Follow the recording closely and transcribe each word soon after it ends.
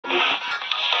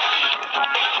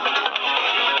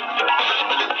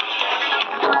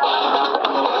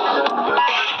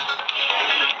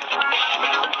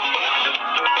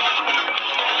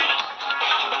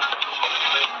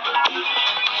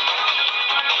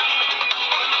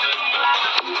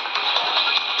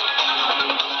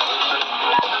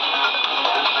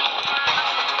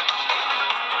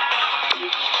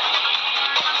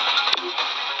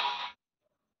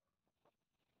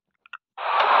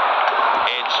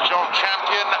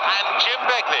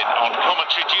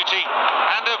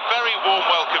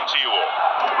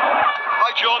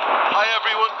John. Hi,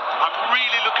 everyone. I'm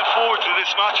really looking forward to this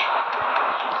match.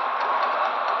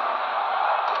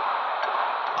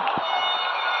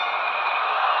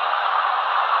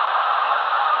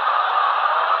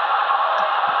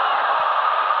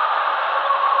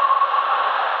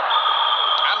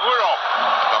 And we're off.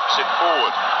 Dumps it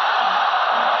forward.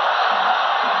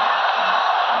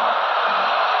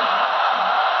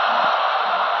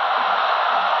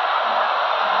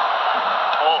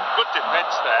 Oh, good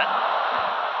defence there.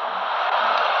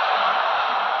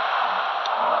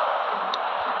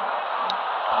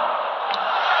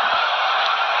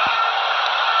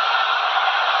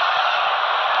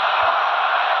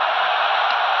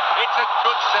 It's a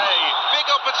good save. Big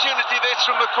opportunity this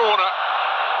from the corner.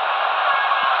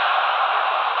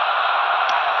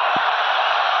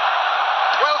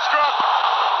 Well struck.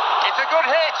 It's a good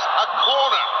hit. A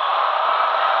corner.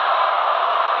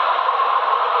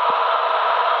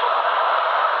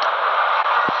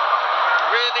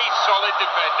 Really solid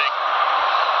defending.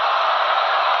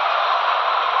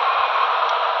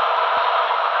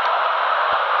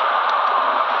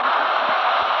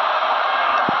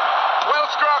 Well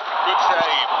struck. Good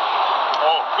save.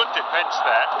 Oh, good defence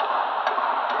there.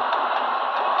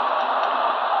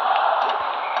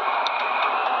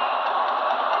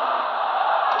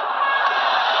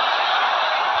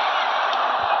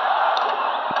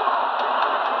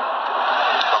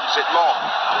 Dumps it long.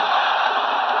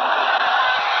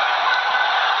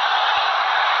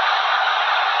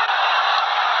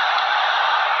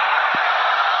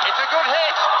 It's a good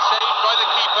hit. Saved by the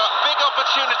keeper. Big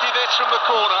opportunity this from the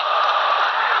corner.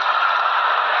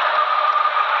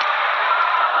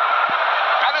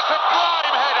 And a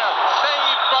sublime header.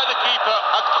 Saved by the keeper.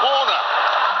 A corner.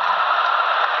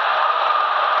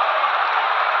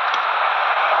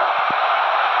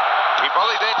 He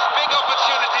volleys it. Big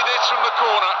opportunity this from the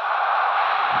corner.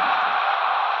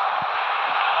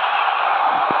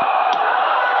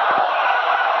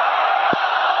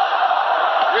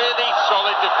 Really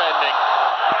solid defending.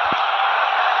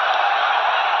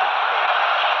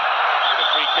 With a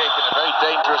free kick in a very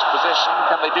dangerous position.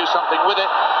 Can they do something with it?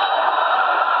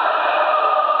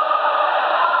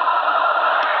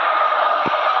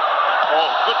 Oh,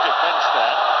 good defence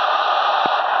there.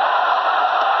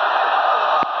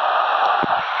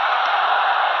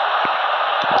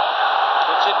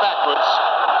 Puts it backwards.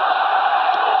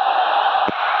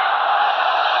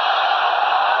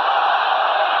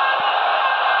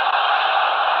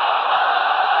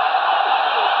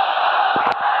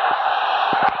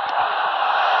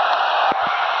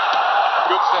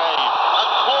 Good save. A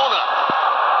corner.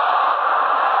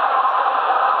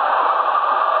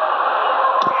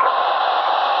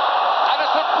 And a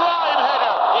sublime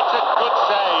header. It's a good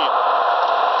save.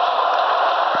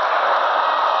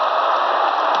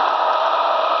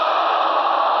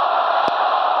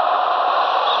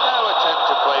 No attempt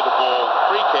to play the ball.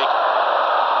 Free kick.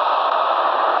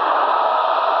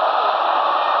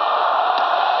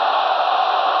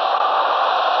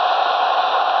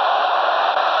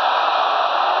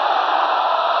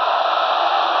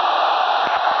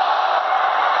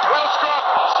 Well struck.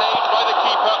 Saved by the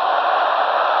keeper.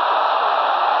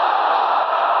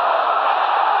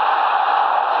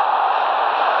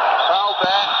 Foul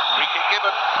there. Free kick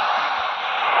given.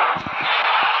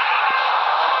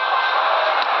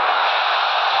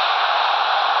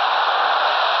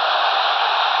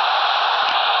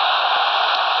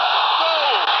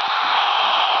 Goal.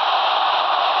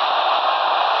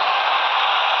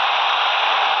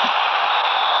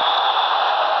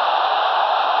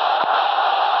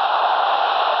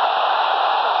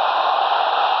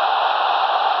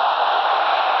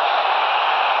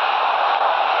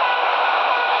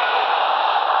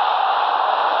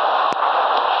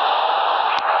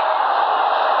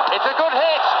 It's a good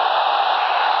hit.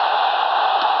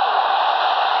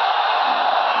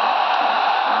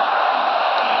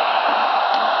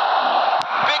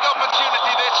 Big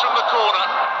opportunity this from the corner.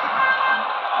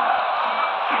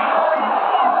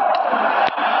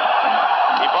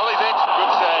 He volleys it.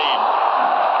 Good save.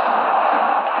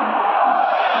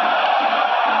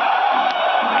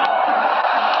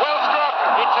 Well struck.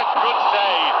 It's a good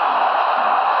save.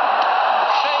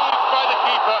 Saved by the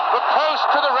keeper. The post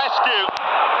to the rescue.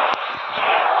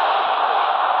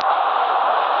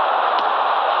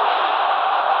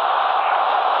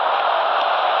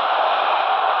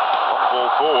 Ball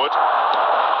forward.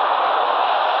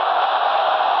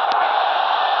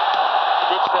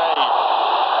 Good save.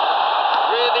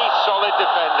 Really solid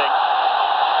defending.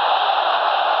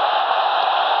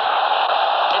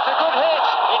 It's a good hit.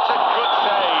 It's a good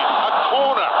save. A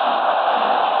corner.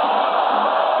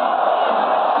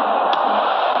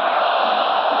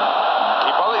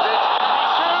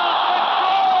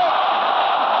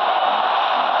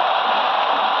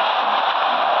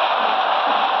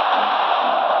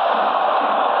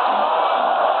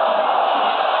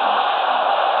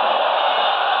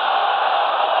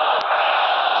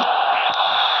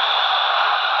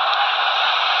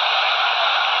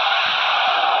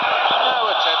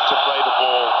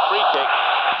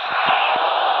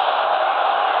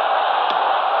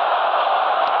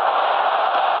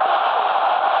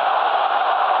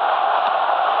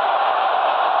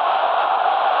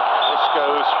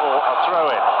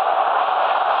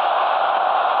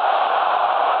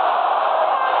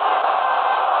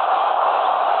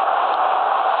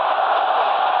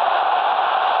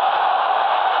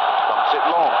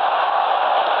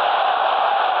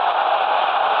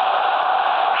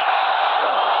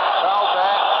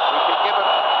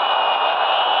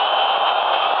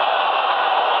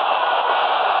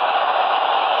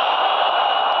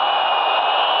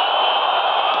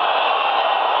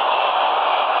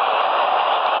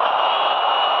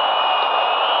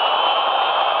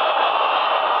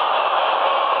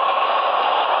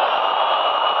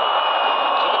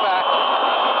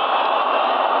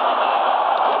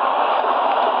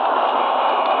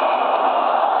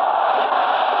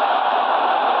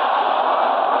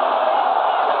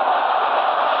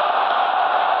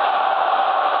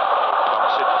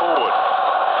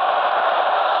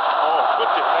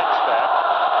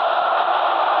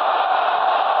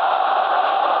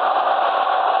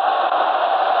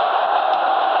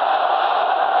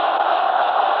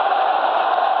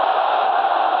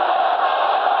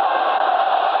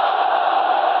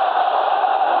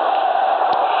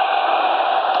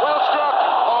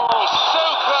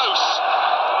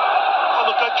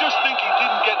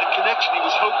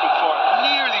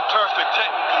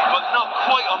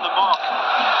 quite on the mark.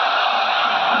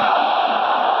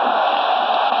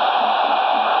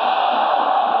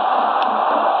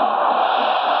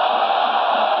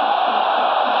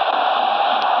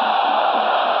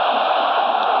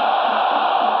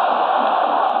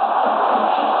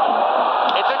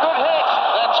 It's a good hit.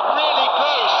 That's really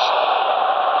close.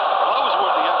 Well, that was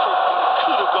worth the effort, but it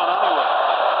could have gone anywhere.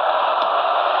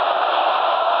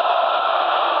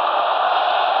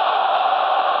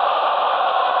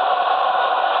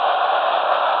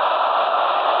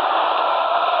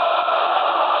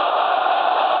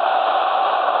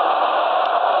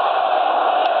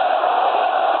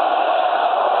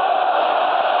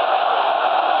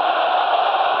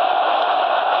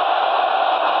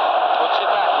 Puts it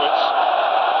backwards.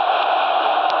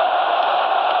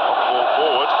 Ball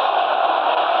forward.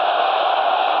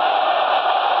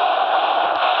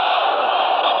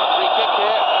 Free kick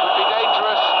here. Could be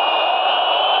dangerous.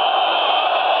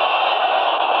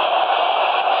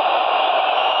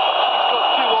 He's got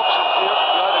two options here.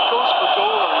 He either goes for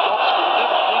goal or he opts for a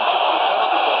little dinker for the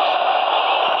penalty box.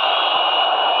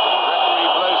 The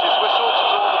referee blows his whistle to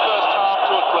draw the first half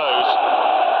to a close.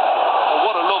 Oh,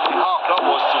 what a lovely half that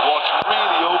was to watch.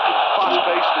 Really open,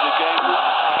 fast-paced in the game.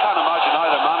 I can't imagine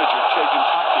either manager changing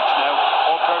tactics now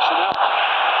or personnel.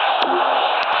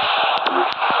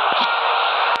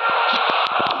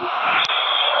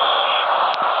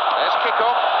 There's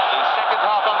kick-off. The second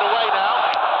half underway now.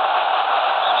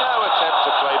 No attempt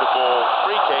to play the ball.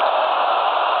 Free kick.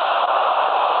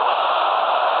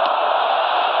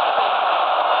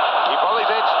 He volleys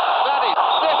it. That is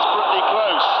desperately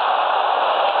close.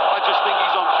 I just think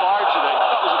he's on fire today.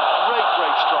 That was a great,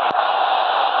 great strike.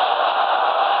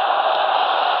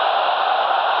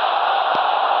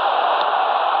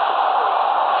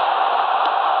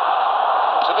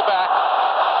 To the back.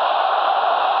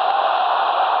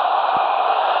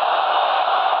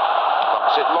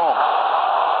 Bumps it long.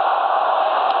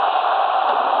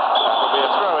 That will be a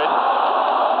throw-in.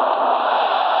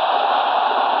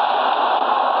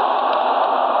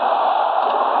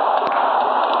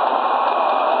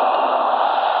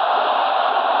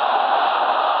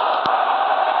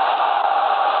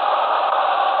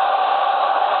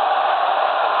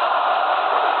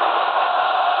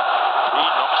 He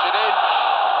knocks it in.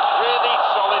 Really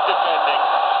solid defending.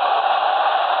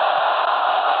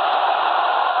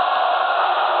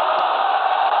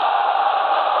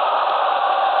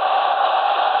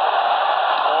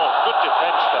 Oh, good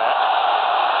defence there.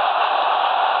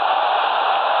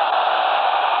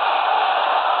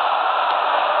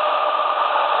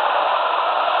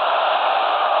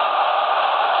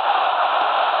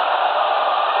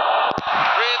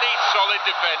 Really solid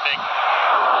defending.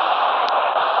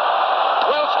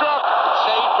 Well struck,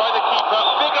 saved by the keeper.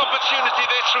 Big opportunity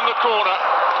this from the corner.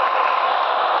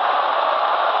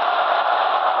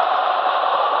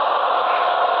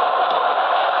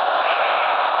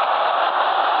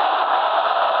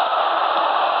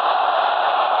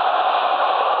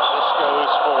 This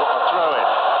goes for a throw-in.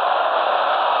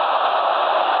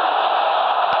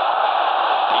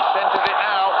 He centres it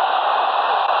now.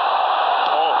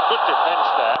 Oh, good defence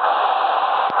there.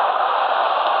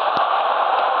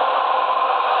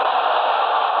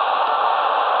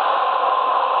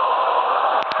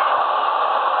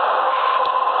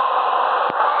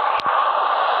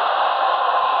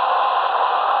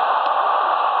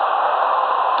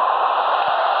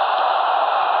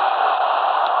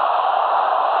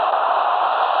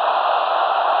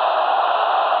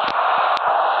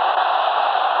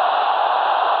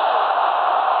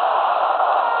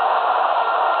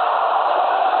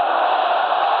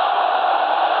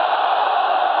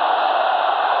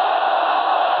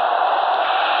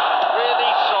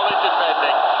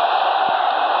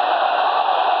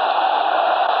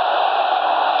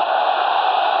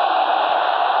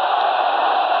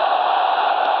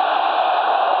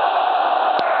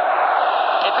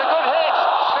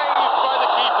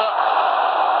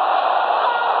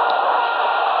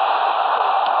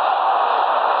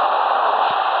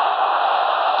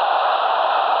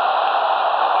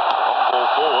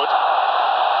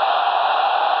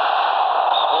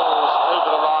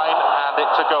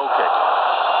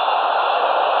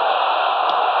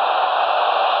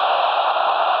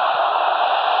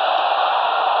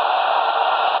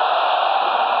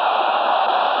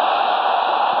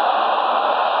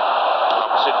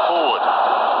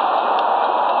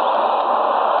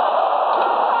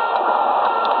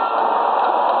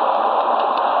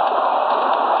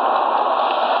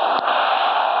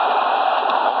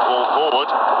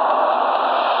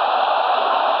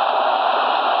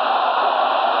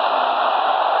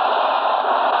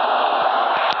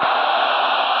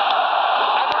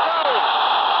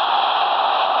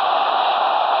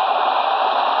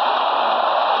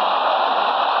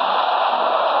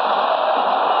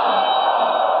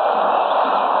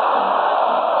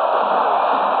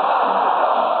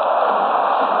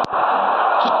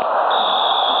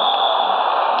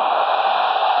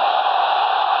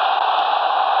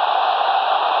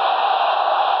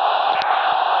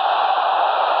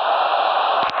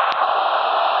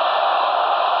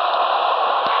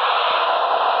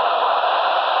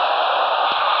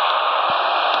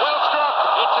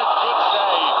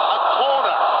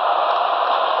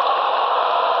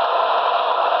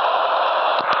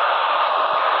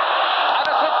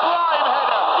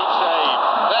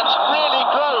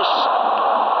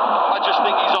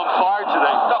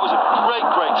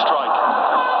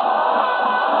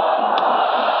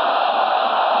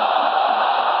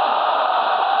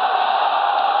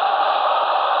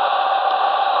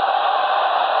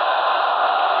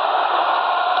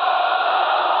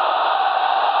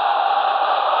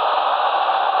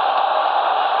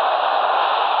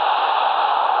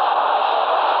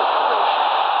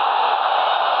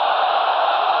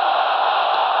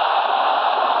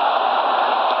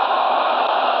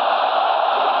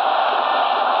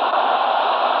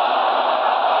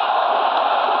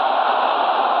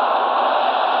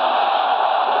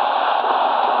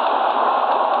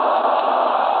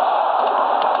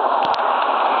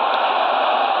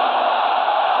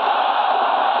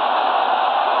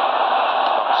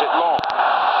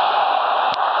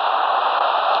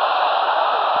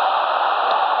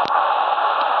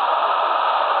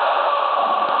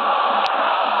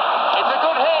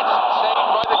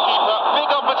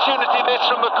 this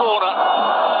from the corner.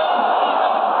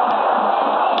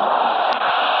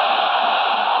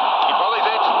 He volleys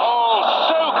it. Oh,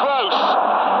 so close.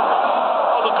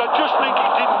 Oh, look, I just think he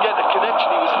didn't get the connection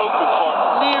he was hoping for.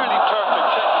 Nearly perfect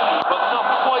technically, but not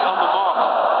quite on the mark.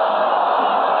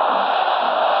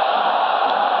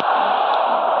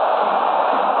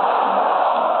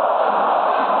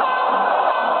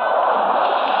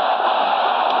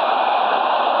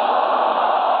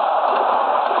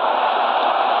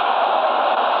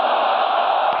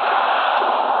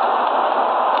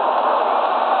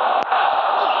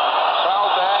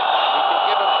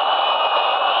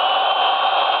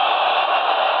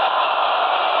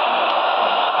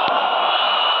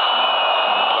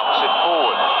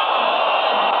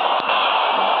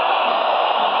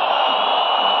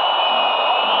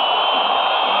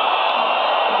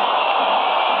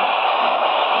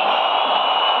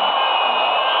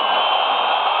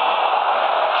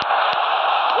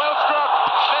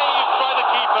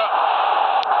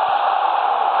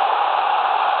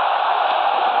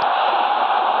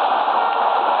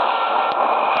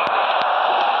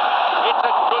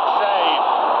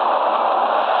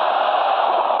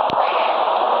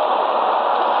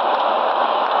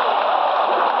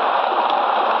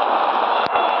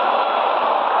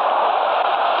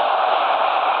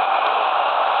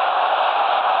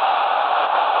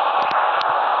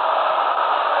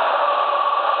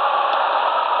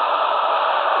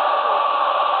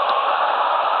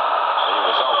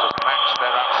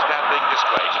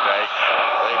 Display today.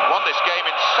 They've won this game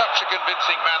in such a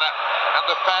convincing manner, and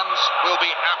the fans will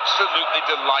be absolutely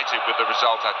delighted with the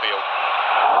result, I feel.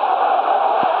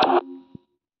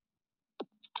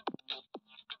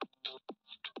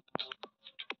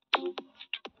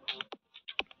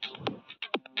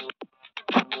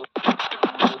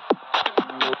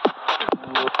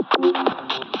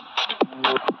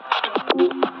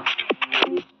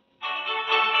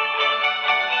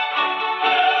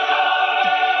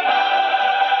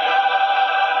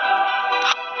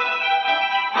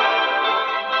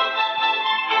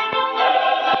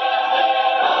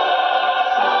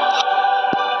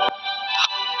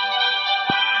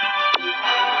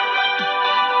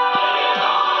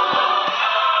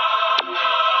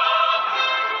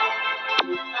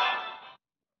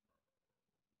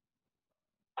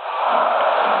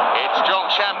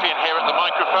 Champion here at the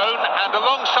microphone, and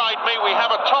alongside me we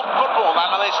have a top football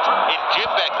analyst in Jim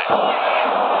Begley.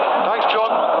 Thanks, John.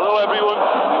 Hello, everyone.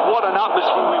 What an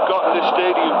atmosphere we've got in this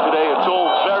stadium today. It's all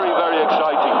very, very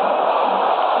exciting.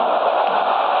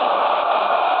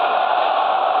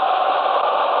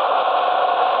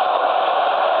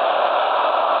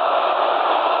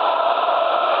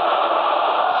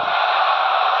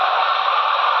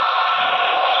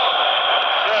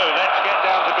 So let's get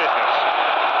down to business.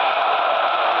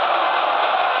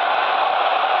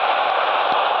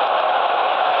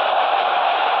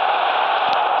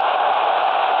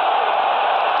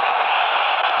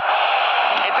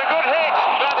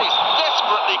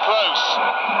 Close.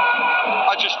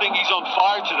 I just think he's on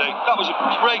fire today. That was a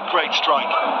great, great strike.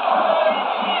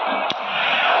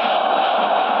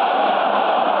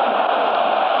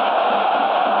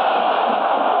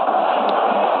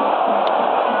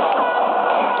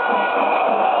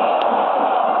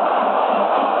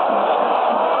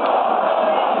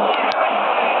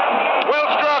 Well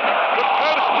struck, the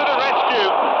post to the rescue.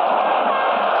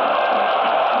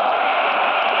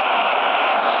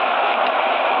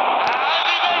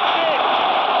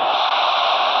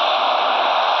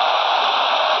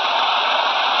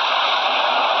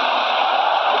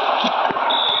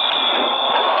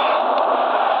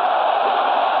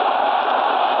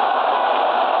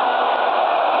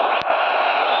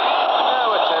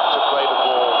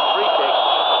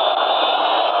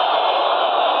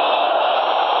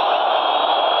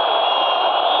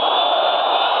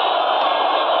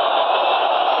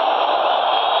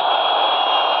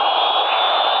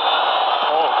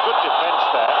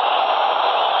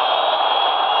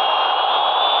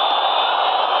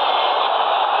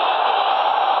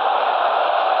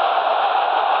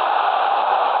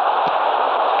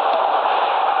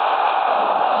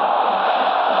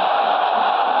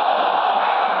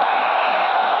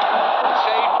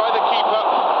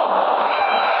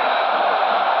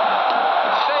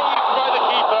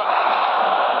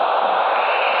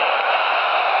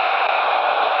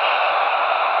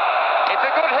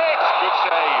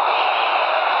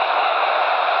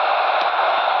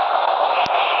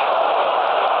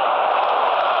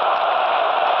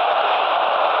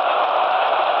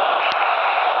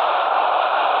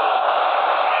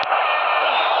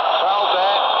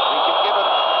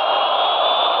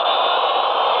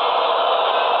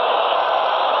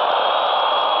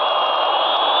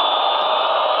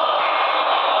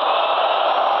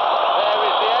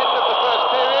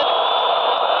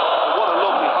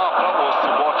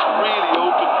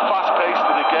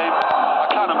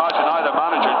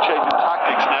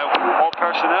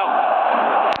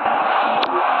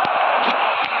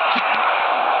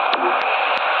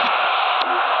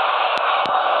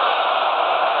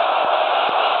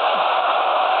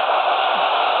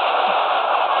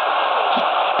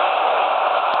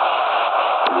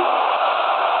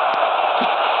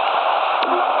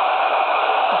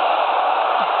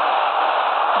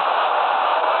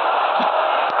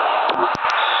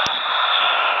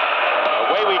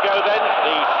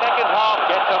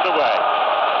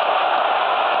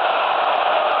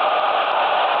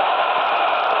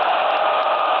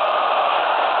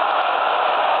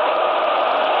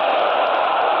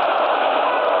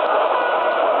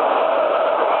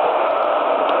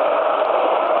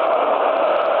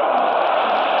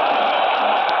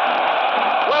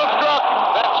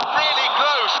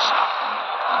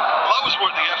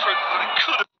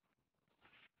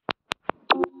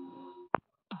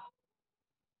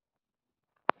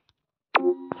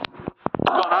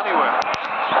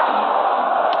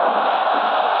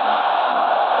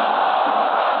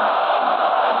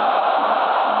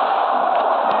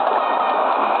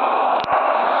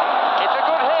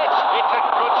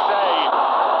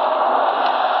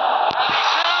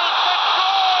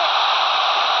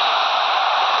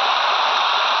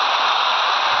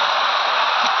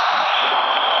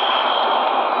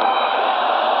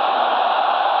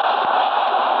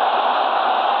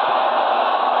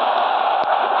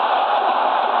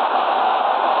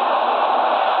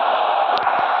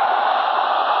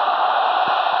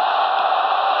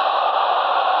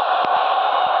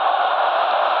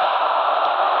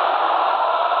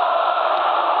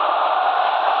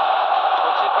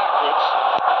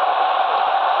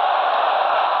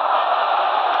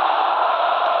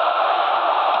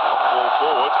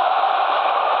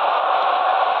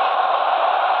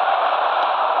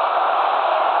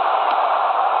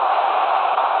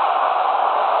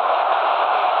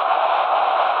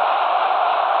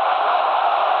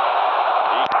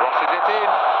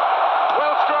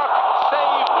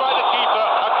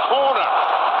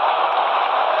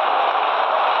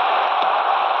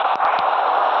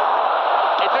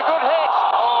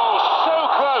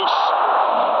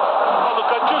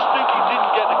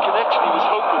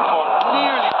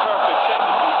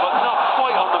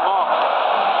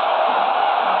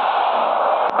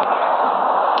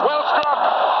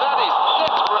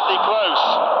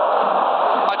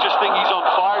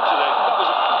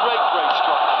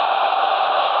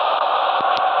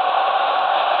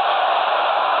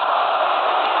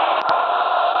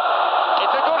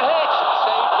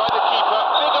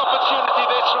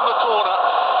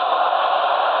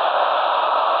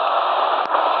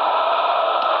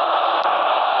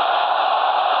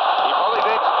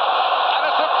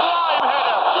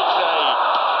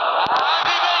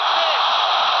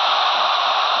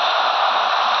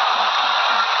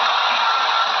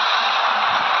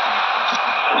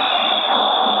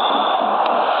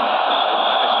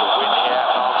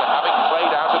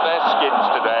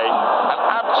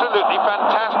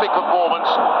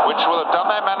 which will have done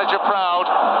their manager proud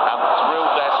and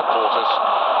thrilled their supporters.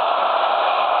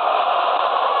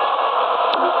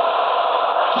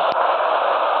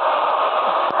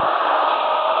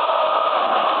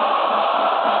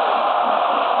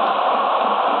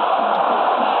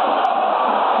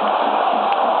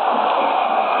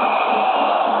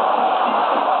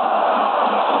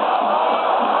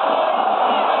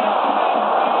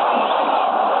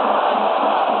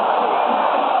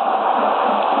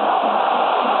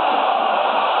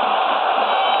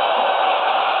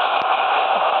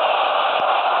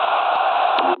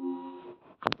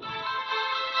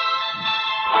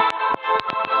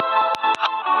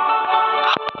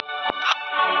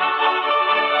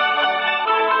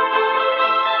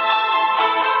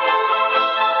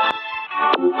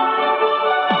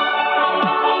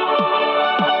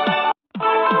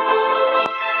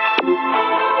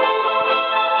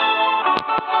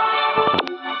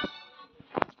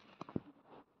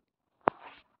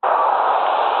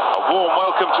 Warm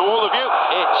welcome to all of you.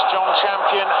 It's John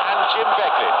Champion and Jim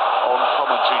Beglin on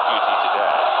commentary duty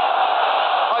today.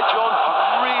 Hi John,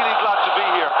 I'm really glad to be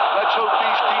here. Let's hope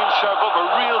these teams serve up a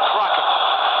real cracker.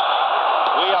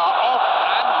 We are off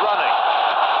and running.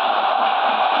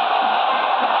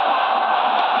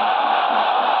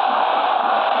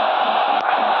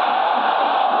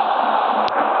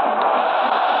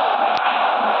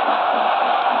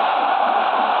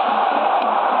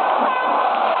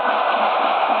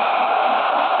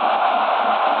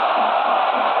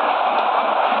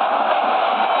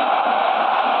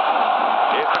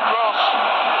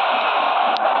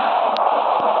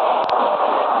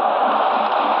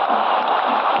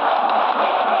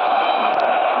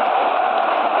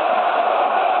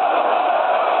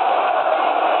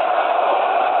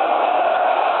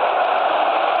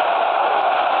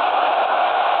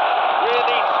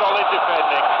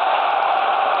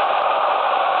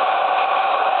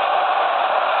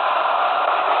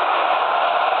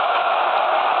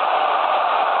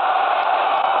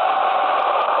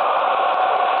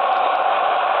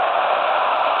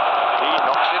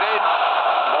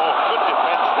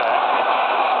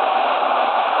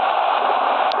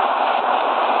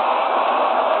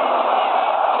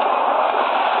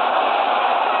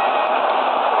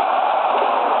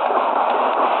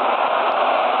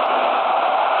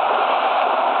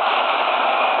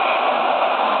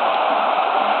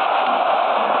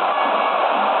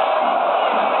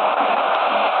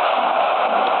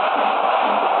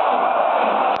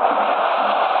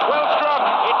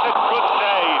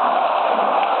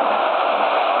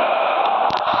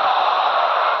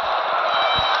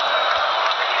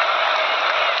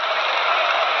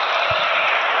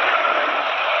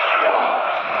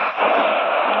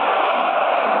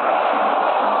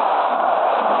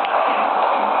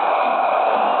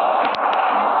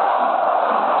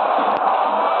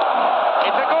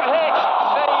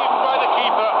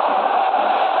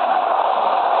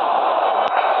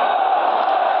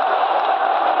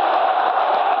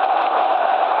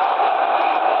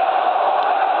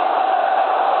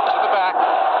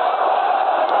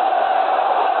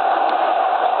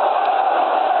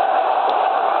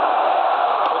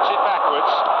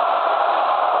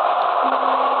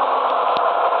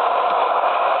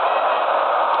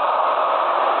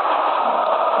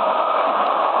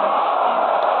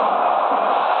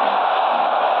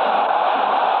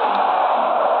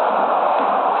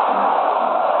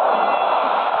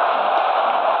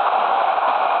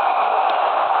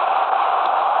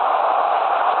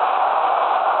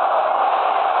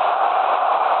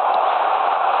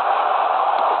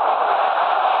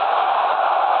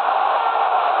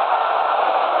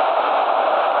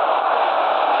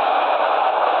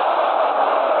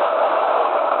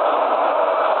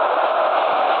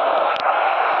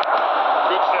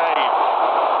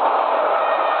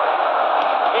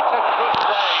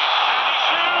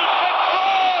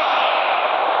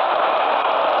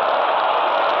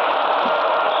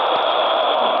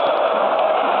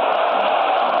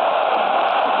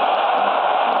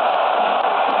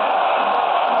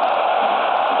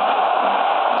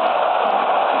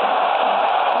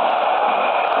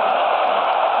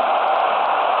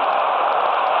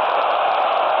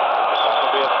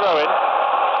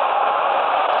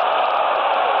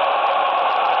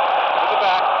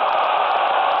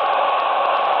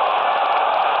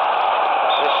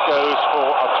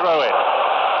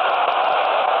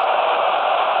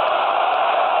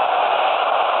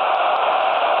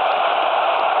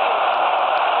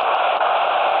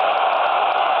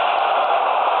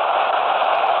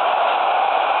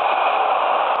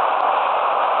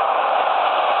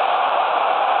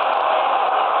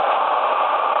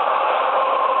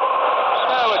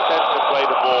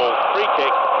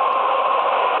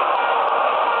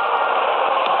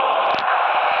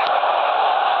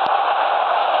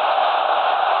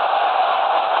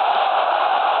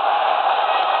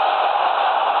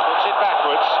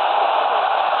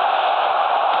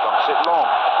 long.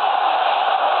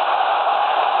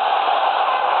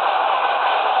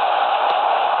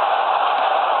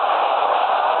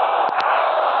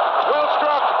 Well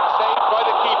struck, saved by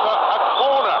the keeper, a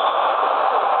corner.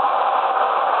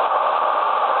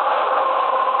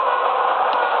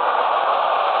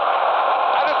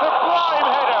 And a sublime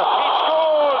header, he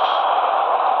scores!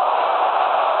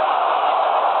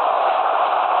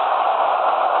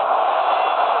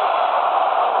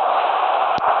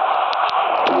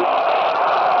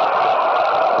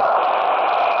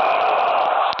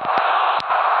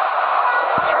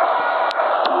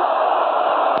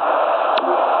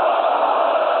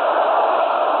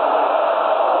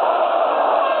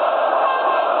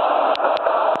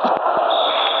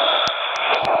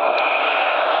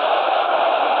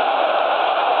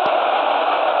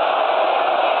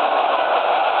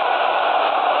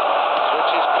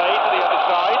 Play to the other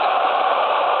side.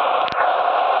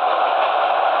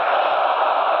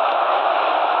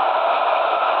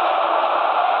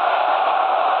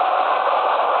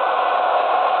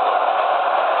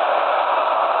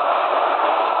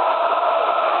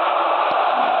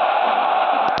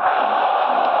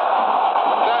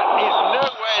 That is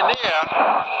nowhere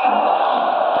near